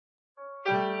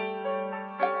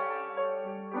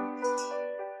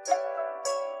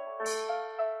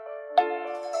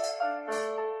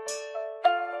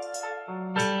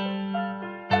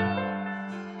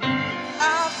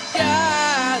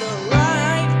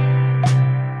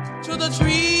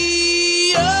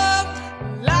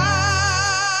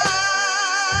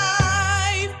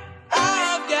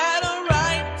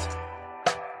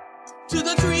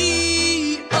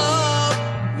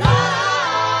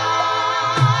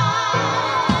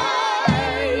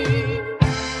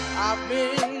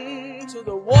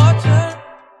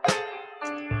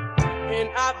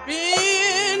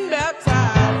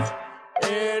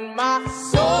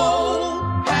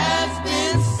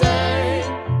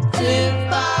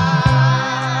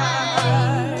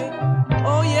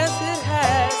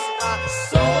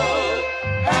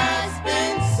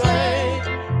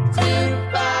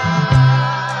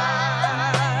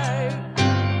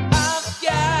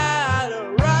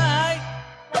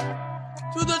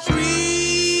the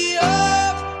tree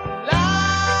of life.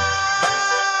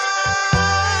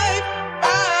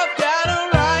 I've got a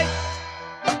right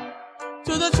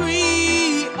to the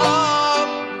tree of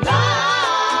life.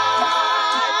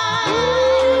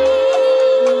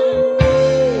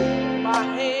 My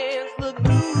hands look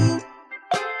new,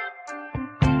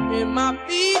 and my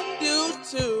feet do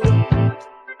too.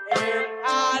 And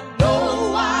I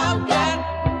know I've got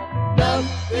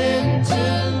nothing to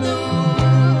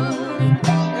lose.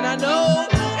 And I know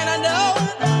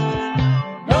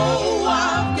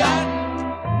I've got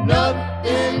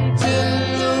nothing to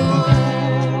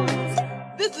lose.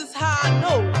 This is how I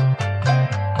know.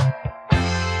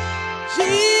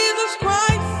 Jesus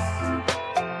Christ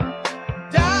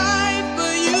died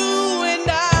for you and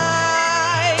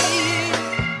I.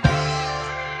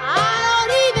 I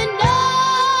don't even know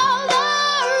the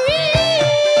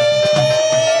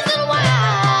reason why.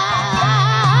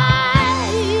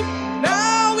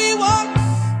 Now he walks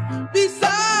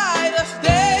beside us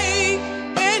day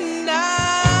and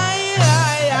night.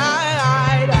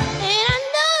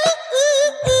 And I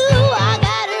know I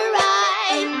got a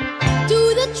right to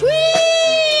the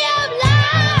tree of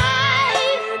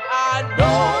life. And I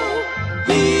know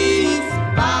he's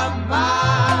by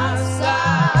my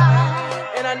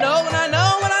side. And I know, and I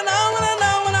know, and I know, and I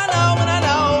know, and I know, and I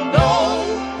know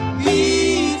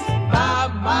he's by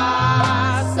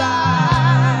my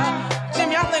side.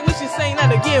 Jimmy, I think we should sing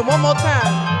that again one more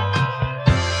time.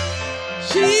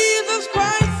 Jesus